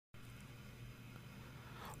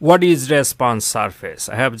What is response surface?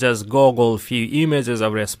 I have just googled few images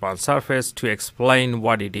of response surface to explain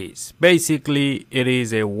what it is. Basically, it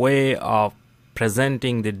is a way of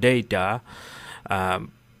presenting the data,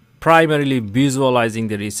 primarily visualizing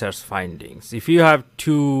the research findings. If you have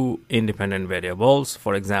two independent variables,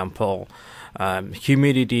 for example,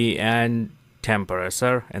 humidity and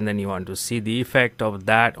temperature, and then you want to see the effect of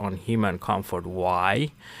that on human comfort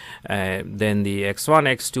y, then the x1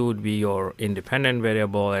 x2 would be your independent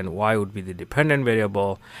variable and y would be the dependent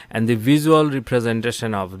variable, and the visual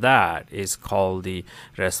representation of that is called the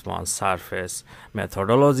response surface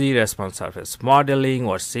methodology, response surface modeling,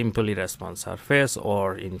 or simply response surface,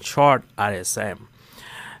 or in short RSM.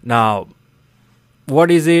 Now,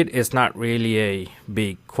 what is it? It's not really a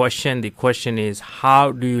big question. The question is,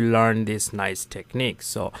 how do you learn this nice technique?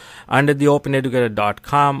 So under the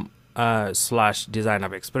openeducator.com /design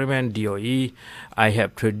of experiment DOE, I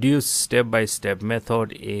have produced step-by-step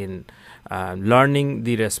method in learning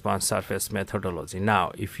the response surface methodology.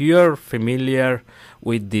 Now, if you're familiar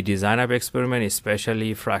with the design of experiment,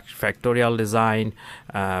 especially factorial design,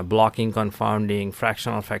 blocking, confounding,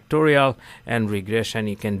 fractional factorial, and regression,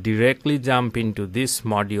 you can directly jump into this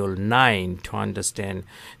module 9 to understand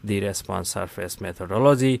the response surface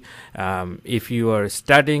methodology. If you are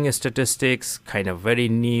studying statistics, kind of very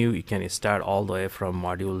new, you can start all the way from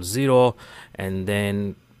module 0, and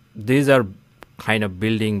then these are kind of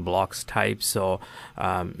building blocks type, so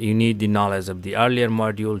you need the knowledge of the earlier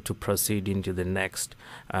module to proceed into the next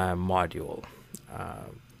module.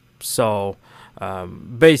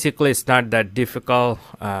 Basically, it's not that difficult.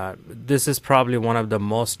 This is probably one of the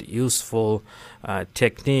most useful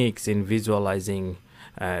techniques in visualizing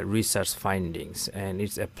research findings, and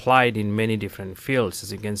it's applied in many different fields.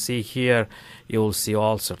 As you can see here, you will see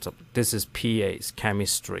all sorts of, this is PAs,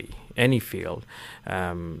 chemistry, any field.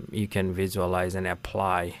 You can visualize and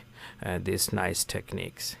apply these nice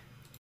techniques.